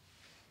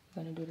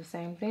 I'm going to do the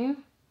same thing.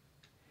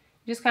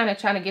 Just kind of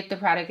trying to get the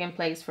product in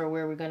place for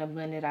where we're going to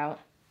blend it out.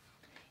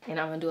 And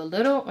I'm going to do a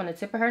little on the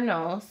tip of her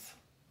nose.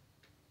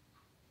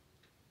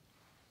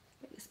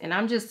 And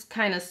I'm just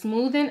kind of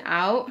smoothing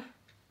out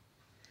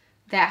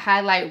that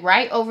highlight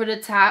right over the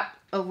top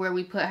of where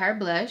we put her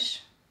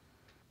blush.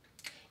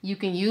 You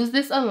can use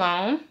this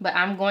alone, but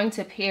I'm going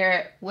to pair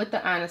it with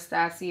the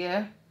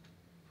Anastasia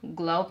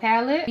Glow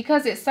Palette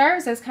because it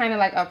serves as kind of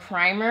like a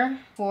primer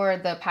for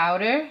the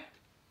powder.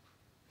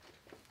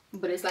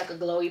 But it's like a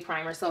glowy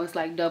primer, so it's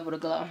like double the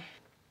glow.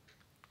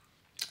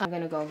 I'm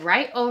going to go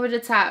right over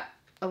the top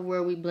of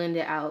where we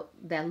blended out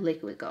that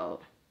Liquid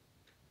Gold.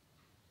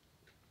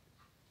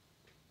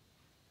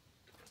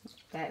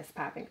 That is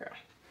popping, girl.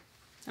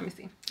 Let me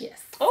see.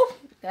 Yes. Oh,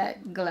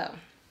 that glow.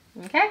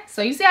 Okay,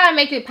 so you see how I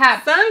make it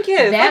pop sun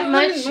kiss that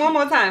much? One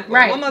more time.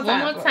 Right, one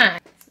more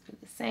time.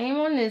 Same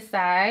on this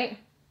side.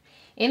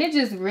 And it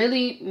just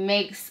really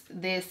makes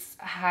this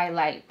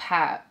highlight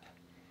pop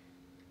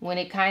when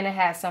it kind of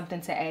has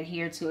something to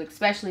adhere to,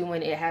 especially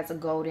when it has a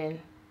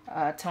golden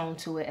tone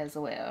to it as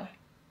well.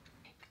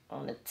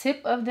 On the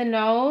tip of the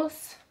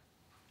nose,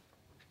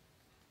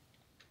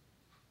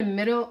 the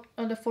middle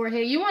of the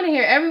forehead, you want to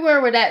hear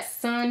everywhere where that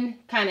sun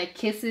kind of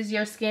kisses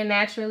your skin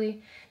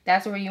naturally.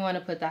 That's where you want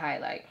to put the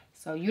highlight.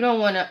 So you don't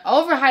want to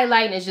over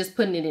highlight and it's just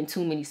putting it in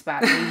too many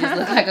spots. You just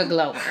look like a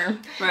glow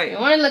worm. Right. You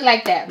don't want to look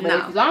like that. But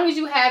no. As long as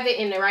you have it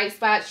in the right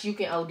spots, you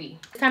can OD.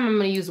 This time I'm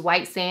going to use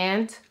white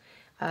sand.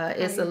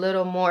 It's a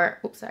little more,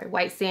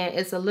 white sand.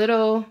 It's a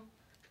little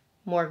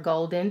more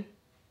golden.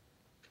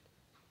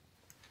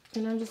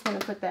 And I'm just going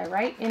to put that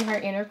right in her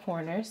inner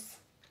corners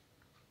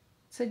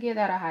to give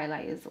that a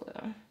highlight as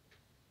well.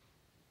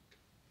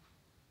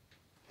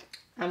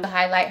 I'm going to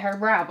highlight her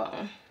brow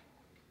bone.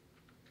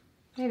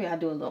 Maybe I'll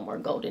do a little more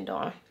golden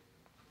dawn.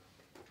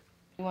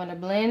 You want to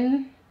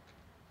blend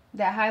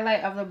that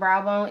highlight of the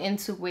brow bone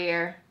into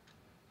where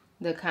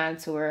the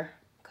contour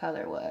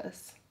color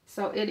was.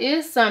 So it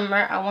is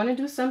summer. I want to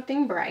do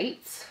something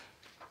bright.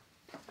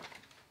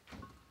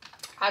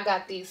 I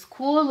got these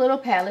cool little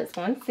palettes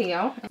on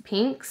sale.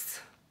 Pinks.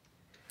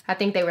 I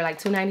think they were like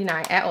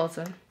 $2.99 at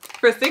Ulta.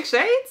 For 6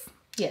 shades?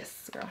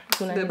 Yes, girl.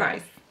 $2.99. Good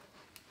price.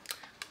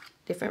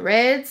 Different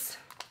reds.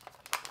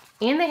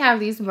 And they have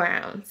these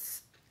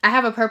browns. I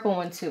have a purple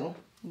one too.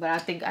 But I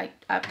think I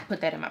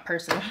put that in my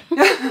personal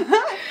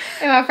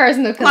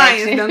collection.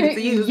 Clients don't get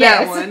to use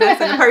that one.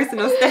 That's in the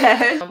personal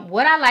stash.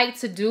 What I like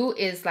to do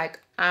is like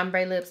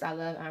ombre lips. I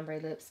love ombre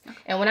lips. Okay.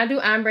 And when I do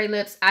ombre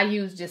lips, I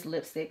use just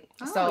lipstick.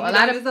 Oh, so you a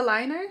lot of use a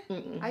liner?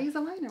 I use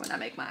a liner when I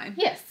make mine.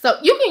 Yes. So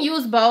you can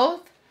use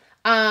both.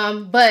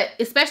 But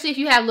especially if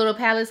you have little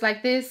palettes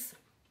like this,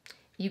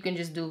 you can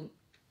just do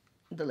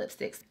the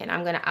lipsticks. And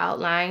I'm going to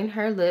outline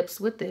her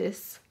lips with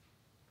this.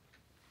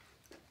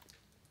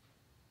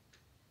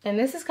 And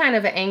this is kind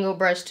of an angle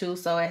brush too,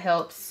 so it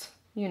helps,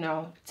 you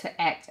know,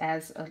 to act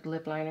as a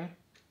lip liner.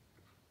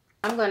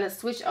 I'm going to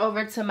switch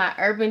over to my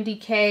Urban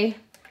Decay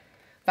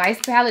Vice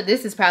palette.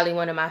 This is probably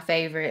one of my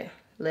favorite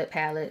lip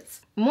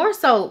palettes. More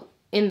so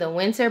in the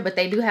winter, but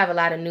they do have a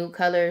lot of nude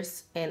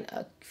colors and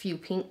a few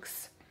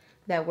pinks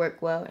that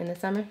work well in the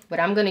summer. But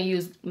I'm going to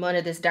use one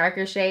of this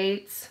darker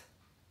shades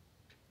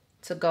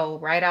to go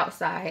right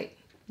outside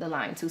the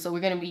line too. So we're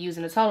going to be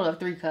using a total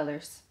of 3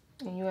 colors.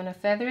 And you want to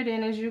feather it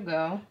in as you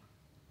go.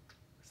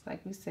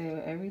 Like we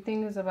said,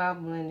 everything is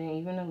about blending,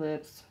 even the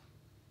lips.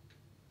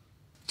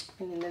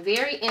 And then the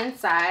very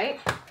inside,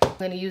 I'm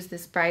going to use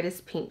this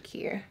brightest pink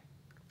here.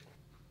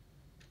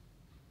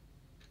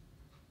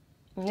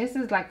 And this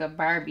is like a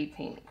Barbie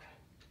pink.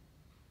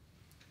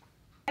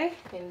 Okay,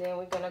 and then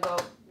we're going to go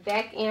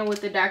back in with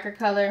the darker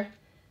color.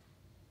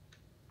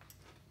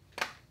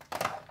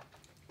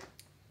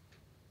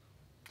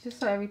 Just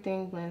so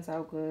everything blends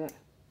out good.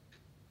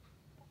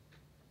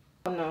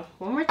 Oh no,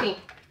 one more thing.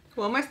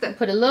 One more step.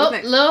 Put a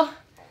little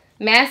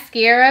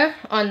mascara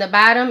on the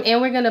bottom, and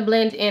we're gonna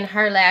blend in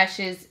her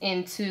lashes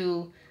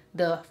into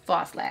the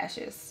false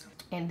lashes,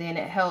 and then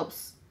it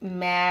helps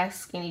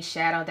mask any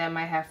shadow that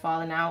might have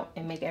fallen out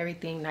and make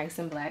everything nice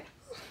and black.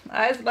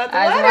 Eyes about to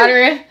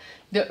water.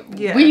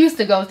 Yes. We used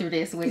to go through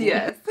this with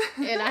yes,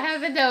 and I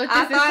haven't done this.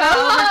 I thought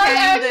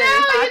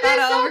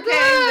I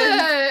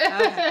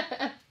overcame this.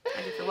 Okay.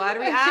 I get the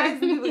watery eyes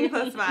and people get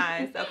close to my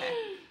eyes. Okay.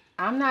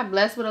 I'm not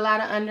blessed with a lot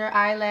of under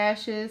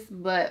eyelashes,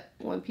 but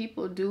when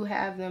people do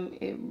have them,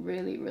 it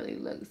really, really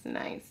looks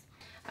nice.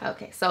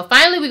 Okay, so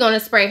finally we're going to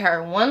spray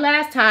her one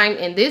last time,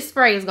 and this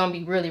spray is going to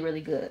be really,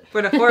 really good.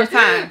 For the 4th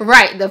time.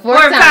 Right, the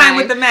fourth time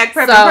with the MAC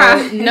Prep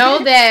So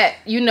know that,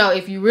 you know,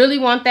 if you really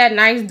want that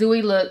nice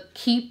dewy look,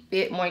 keep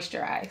it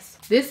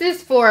moisturized. This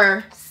is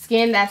for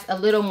skin that's a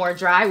little more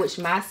dry, which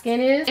my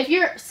skin is. If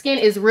your skin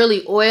is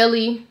really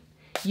oily,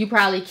 you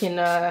probably can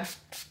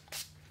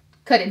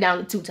cut it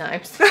down to 2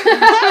 times. 2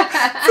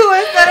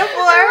 instead of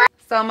 4.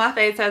 So my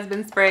face has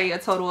been sprayed a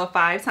total of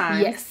 5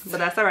 times. Yes. But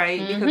that's all right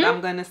because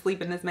I'm going to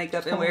sleep in this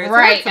makeup and wear it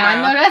right.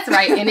 tomorrow. I know that's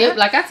right. And it,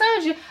 like I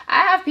told you,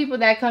 I have people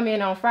that come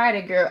in on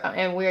Friday, girl,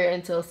 and wear it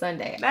until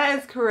Sunday. That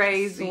is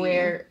crazy.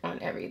 Swear on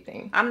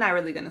everything. I'm not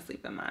really going to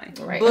sleep in mine.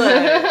 Right.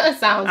 But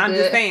sounds I'm good.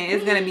 just saying,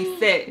 it's going to be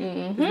set.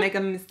 This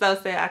makeup is so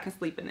set, I can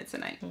sleep in it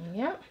tonight.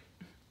 Yep.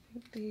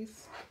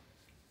 These.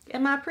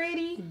 Am I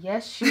pretty?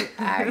 Yes, you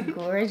are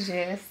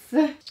gorgeous.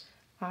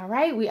 All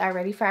right, we are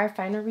ready for our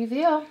final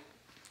reveal.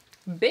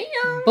 Bam!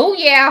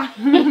 Booyah!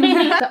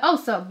 The oh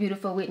so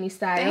beautiful Whitney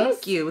Styles.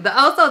 Thank you. The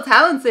oh so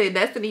talented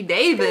Destiney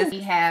Davis. We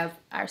have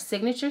our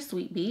signature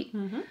Sweet Beat.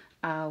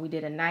 We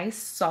did a nice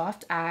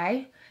soft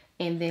eye,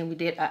 and then we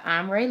did an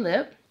ombre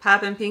lip.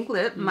 Poppin' pink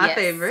lip, my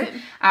favorite.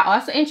 I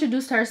also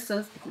introduced her,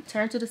 so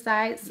turn to the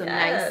side, some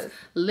nice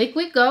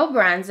liquid gold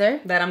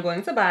bronzer. That I'm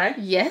going to buy.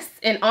 Yes,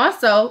 and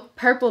also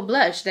purple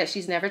blush that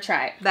she's never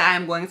tried. That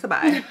I'm going to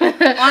buy.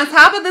 On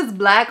top of this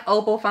black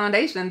opal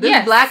foundation.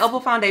 This black opal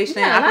foundation,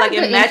 I feel like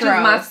it matches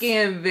my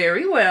skin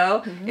very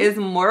well. It's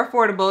more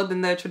affordable than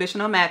the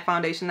traditional MAC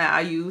foundation that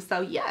I use. So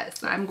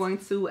yes, I'm going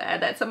to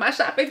add that to my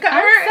shopping cart.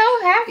 I'm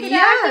so happy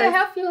that I could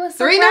help you with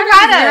 3 new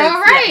products.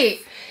 All right.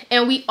 Yes.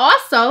 And we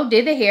also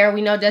did the hair.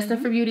 We know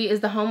Destined For Beauty is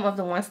the home of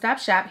the one-stop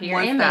shop hair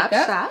and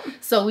makeup.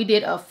 So we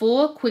did a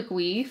full quick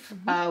weave.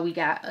 We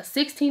got a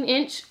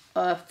 16-inch,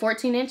 a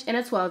 14-inch, and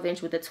a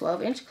 12-inch with a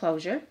 12-inch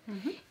closure.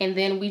 And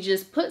then we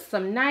just put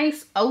some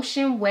nice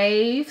ocean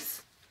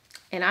waves.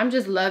 And I'm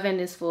just loving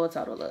this full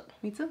total look.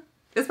 Me too.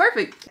 It's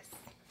perfect.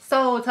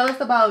 So tell us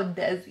about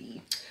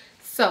Desi.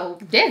 So,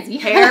 Desi.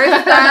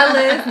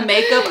 Hairstylist,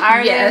 makeup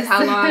artist. Yes.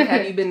 How long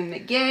have you been in the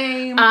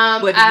game?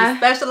 What do you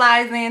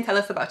specialize in? Tell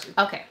us about you.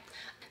 Okay.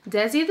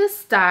 Desi the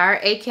Star,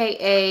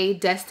 aka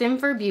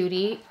Destined For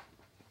Beauty,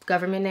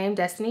 government name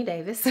Destiney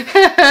Davis.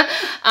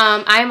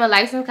 I am a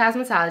licensed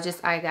cosmetologist.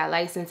 I got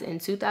licensed in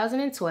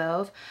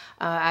 2012.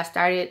 I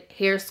started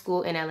hair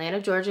school in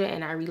Atlanta, Georgia,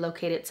 and I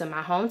relocated to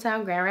my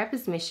hometown, Grand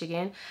Rapids,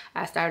 Michigan.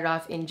 I started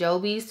off in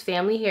Joby's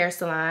Family Hair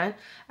Salon.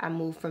 I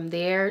moved from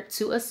there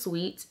to a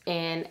suite,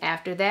 and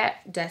after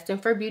that,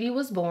 Destined For Beauty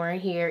was born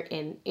here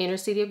in inner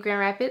city of Grand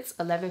Rapids,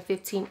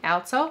 1115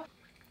 Alto.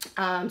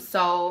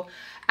 So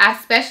I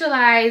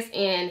specialize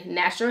in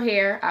natural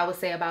hair. I would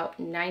say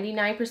about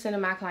 99% of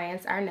my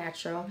clients are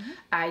natural.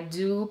 I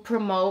do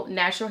promote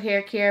natural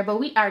hair care, but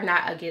we are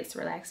not against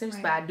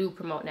relaxers, but I do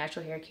promote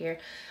natural hair care.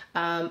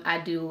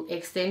 I do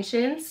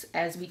extensions.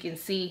 As we can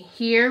see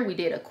here, we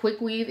did a quick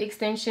weave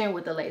extension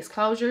with the lace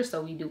closure.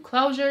 So we do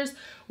closures.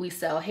 We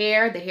sell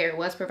hair. The hair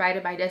was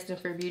provided by Destined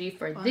For Beauty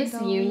for this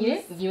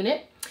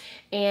unit.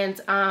 And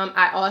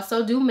I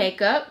also do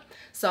makeup.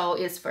 So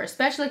it's for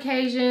special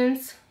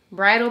occasions,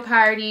 bridal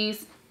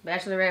parties,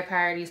 bachelorette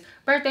parties,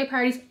 birthday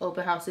parties,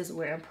 open houses.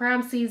 We're in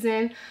prom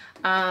season.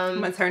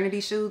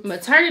 Maternity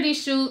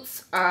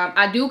shoots.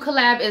 I do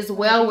collab as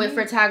well with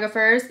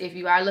photographers. If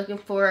you are looking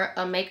for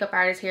a makeup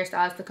artist,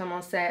 hairstylist to come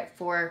on set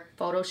for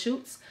photo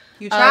shoots.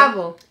 You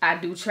travel. I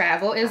do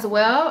travel as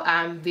well.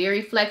 I'm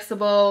very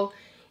flexible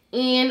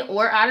in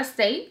or out of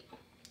state.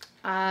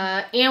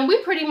 And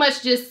we pretty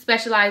much just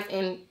specialize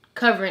in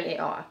covering it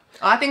all.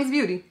 All things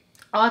beauty.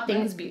 All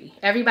things beauty.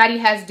 Everybody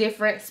has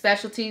different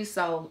specialties.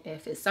 So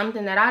if it's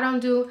something that I don't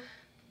do,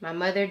 my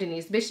mother,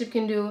 Denise Bishop,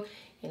 can do.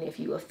 And if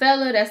you a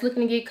fella that's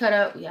looking to get cut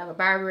up, we have a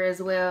barber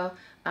as well.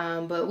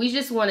 But we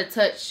just want to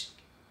touch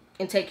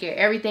and take care of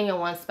everything in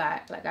one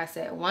spot. Like I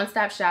said,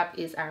 one-stop shop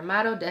is our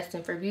motto,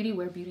 Destined for Beauty,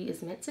 where beauty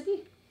is meant to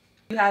be.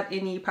 You have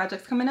any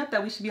projects coming up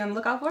that we should be on the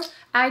lookout for?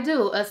 I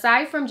do.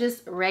 Aside from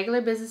just regular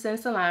business and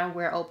salon,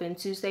 we're open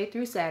Tuesday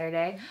through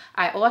Saturday.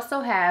 I also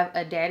have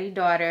a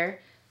daddy-daughter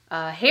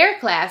hair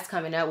class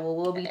coming up where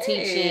we'll be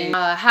teaching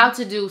how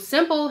to do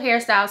simple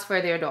hairstyles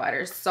for their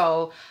daughters.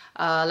 So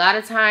a lot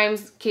of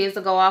times kids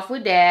will go off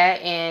with dad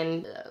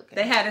and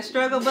they had a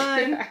struggle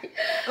bun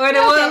or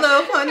there was a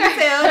little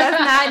ponytail that's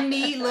not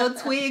neat, little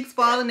twigs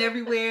falling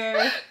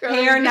everywhere,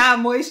 hair not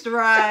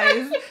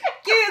moisturized,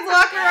 kids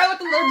walking around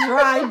with a little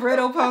dry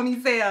brittle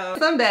ponytail.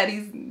 Some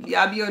daddies,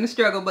 y'all be on the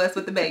struggle bus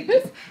with the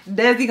babies.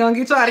 Desi gonna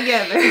get y'all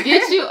together.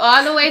 Get you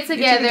all the way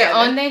together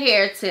on the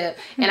hair tip.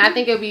 And I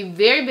think it'll be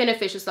very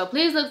beneficial. So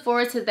please look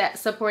forward to that,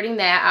 supporting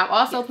that. I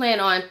also plan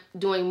on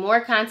doing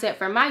more content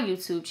for my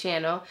YouTube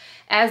channel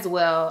as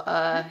well.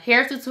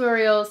 Hair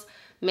tutorials,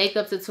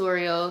 makeup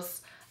tutorials.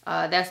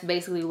 That's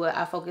basically what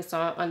I focus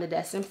on the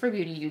Destined for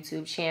Beauty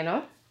YouTube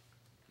channel.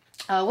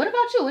 What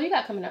about you? What do you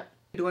got coming up?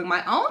 Doing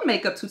my own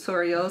makeup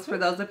tutorials for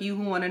those of you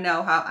who want to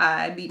know how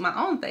I beat my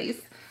own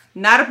face.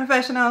 Not a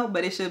professional,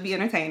 but it should be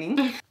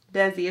entertaining.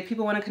 Desi, if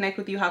people want to connect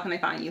with you, how can they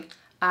find you?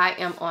 I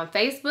am on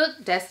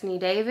Facebook, Destiney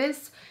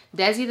Davis.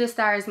 Desi the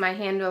Star is my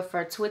handle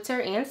for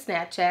Twitter and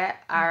Snapchat.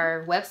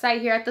 Our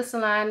website here at the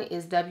salon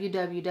is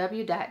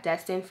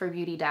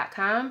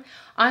www.destinedforbeauty.com.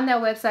 On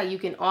that website, you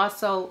can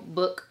also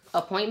book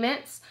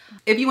appointments.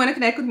 If you want to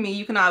connect with me,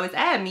 you can always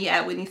add me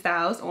at Whitney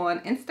Styles on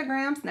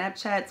Instagram,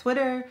 Snapchat,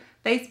 Twitter,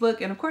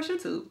 Facebook, and of course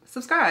YouTube.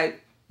 Subscribe.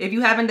 If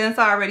you haven't done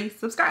so already,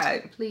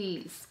 subscribe.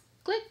 Please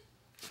click.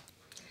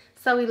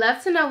 So we'd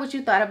love to know what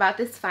you thought about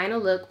this final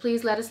look.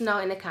 Please let us know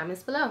in the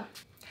comments below.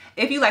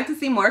 If you'd like to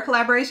see more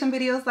collaboration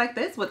videos like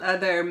this with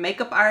other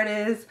makeup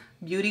artists,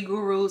 beauty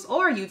gurus,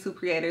 or YouTube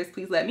creators,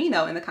 please let me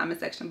know in the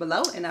comment section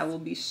below and I will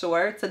be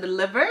sure to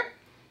deliver.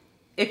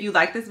 If you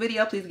like this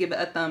video, please give it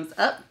a thumbs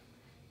up.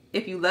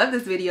 If you love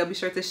this video, be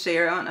sure to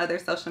share it on other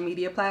social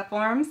media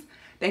platforms.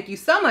 Thank you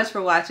so much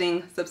for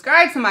watching.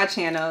 Subscribe to my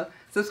channel.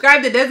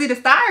 Subscribe to Desi the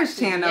Star's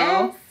channel.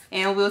 Yes.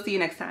 And we'll see you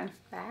next time.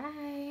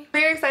 Bye.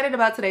 Very excited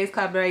about today's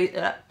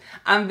collaboration.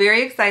 I'm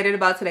very excited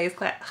about today's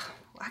class.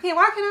 Why can't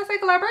I say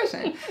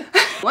collaboration?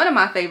 One of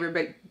my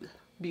favorite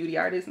beauty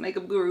artists,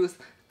 makeup gurus.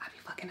 I be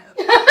fucking up.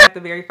 Like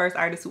the very first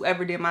artist who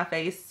ever did my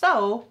face.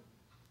 So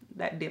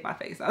that did my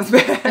face sounds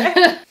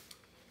bad.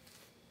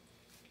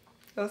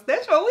 So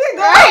that's what we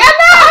go.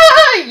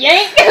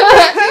 Yank.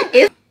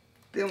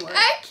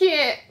 I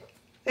can't.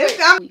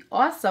 We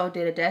also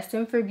did a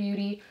Destined for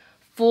Beauty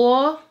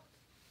full.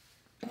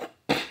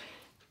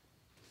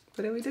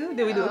 What did we do?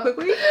 Did we do it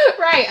quickly?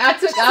 Right. I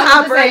took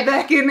hop right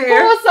back in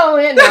there. Full sew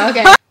in. No,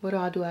 okay. What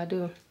do? I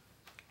do.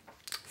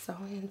 Sew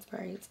in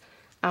braids.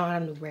 I don't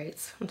have no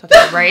braids. I'm talking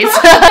about braids.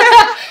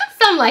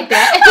 Something like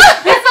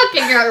that. It's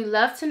okay, girl. We'd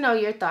love to know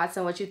your thoughts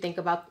and what you think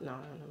about. No,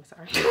 I'm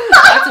sorry.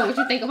 Thoughts on what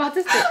you think about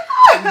this thing.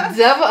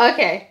 Double.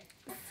 Okay.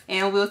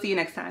 And we'll see you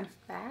next time.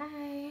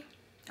 Bye.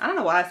 I don't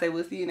know why I say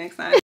we'll see you next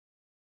time.